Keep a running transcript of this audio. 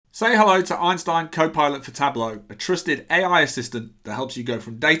Say hello to Einstein Copilot for Tableau, a trusted AI assistant that helps you go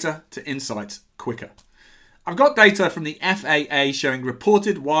from data to insights quicker. I've got data from the FAA showing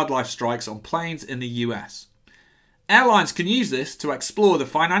reported wildlife strikes on planes in the US. Airlines can use this to explore the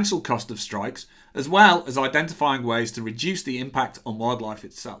financial cost of strikes, as well as identifying ways to reduce the impact on wildlife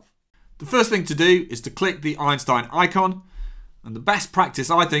itself. The first thing to do is to click the Einstein icon, and the best practice,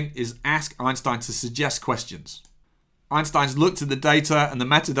 I think, is ask Einstein to suggest questions. Einstein's looked at the data and the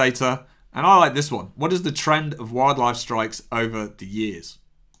metadata, and I like this one. What is the trend of wildlife strikes over the years?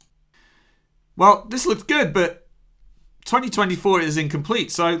 Well, this looks good, but 2024 is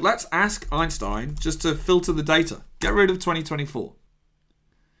incomplete, so let's ask Einstein just to filter the data. Get rid of 2024.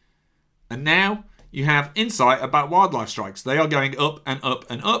 And now you have insight about wildlife strikes. They are going up and up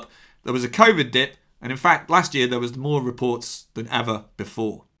and up. There was a COVID dip, and in fact, last year there was more reports than ever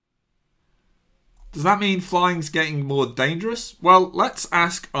before. Does that mean flying's getting more dangerous? Well, let's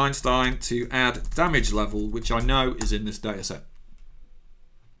ask Einstein to add damage level, which I know is in this dataset.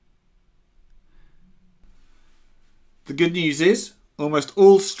 The good news is, almost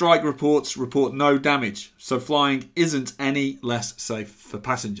all strike reports report no damage, so flying isn't any less safe for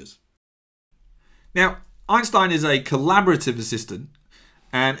passengers. Now, Einstein is a collaborative assistant,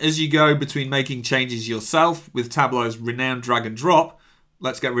 and as you go between making changes yourself with Tableau's renowned drag and drop,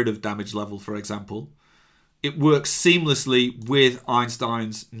 let's get rid of damage level, for example, it works seamlessly with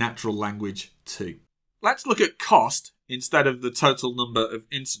Einstein's natural language too. Let's look at cost instead of the total number of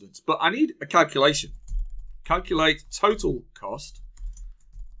incidents, but I need a calculation. Calculate total cost,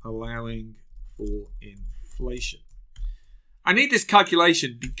 allowing for inflation. I need this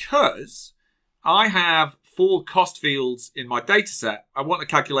calculation because I have 4 cost fields in my data set. I want a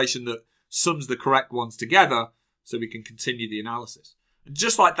calculation that sums the correct ones together so we can continue the analysis. And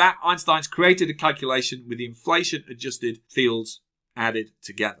just like that, Einstein's created a calculation with the inflation-adjusted fields added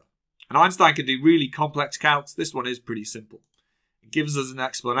together. And Einstein can do really complex calcs. This one is pretty simple. It gives us an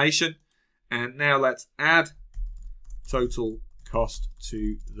explanation. And now let's add total cost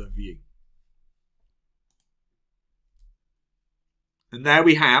to the view. And there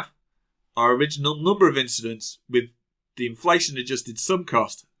we have our original number of incidents with the inflation-adjusted sum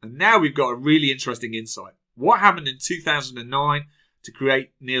cost. And now we've got a really interesting insight. What happened in 2009 to create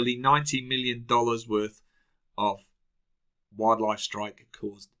nearly $90 million worth of wildlife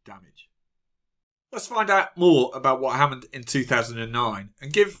strike-caused damage? Let's find out more about what happened in 2009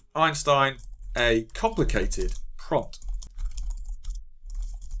 and give Einstein a complicated prompt.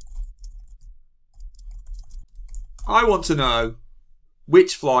 I want to know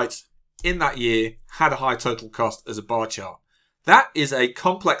which flights in that year had a high total cost as a bar chart. That is a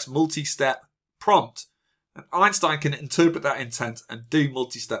complex multi-step prompt, and Einstein can interpret that intent and do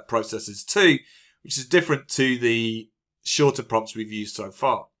multi-step processes too, which is different to the shorter prompts we've used so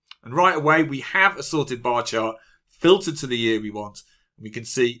far. And right away, we have a sorted bar chart filtered to the year we want. We can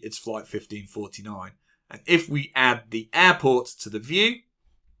see it's flight 1549. And if we add the airport to the view,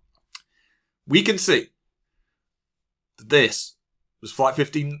 we can see that this was flight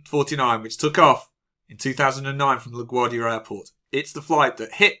 1549, which took off in 2009 from LaGuardia Airport. It's the flight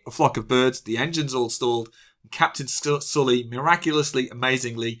that hit a flock of birds, the engines all stalled, and Captain Sully miraculously,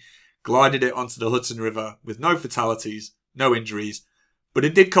 amazingly glided it onto the Hudson River with no fatalities, no injuries, but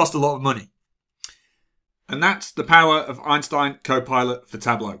it did cost a lot of money. And that's the power of Einstein Copilot for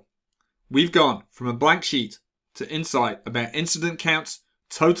Tableau. We've gone from a blank sheet to insight about incident counts,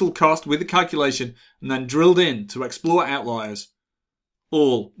 total cost with a calculation, and then drilled in to explore outliers,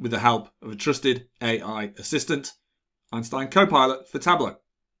 all with the help of a trusted AI assistant, Einstein Copilot for Tableau.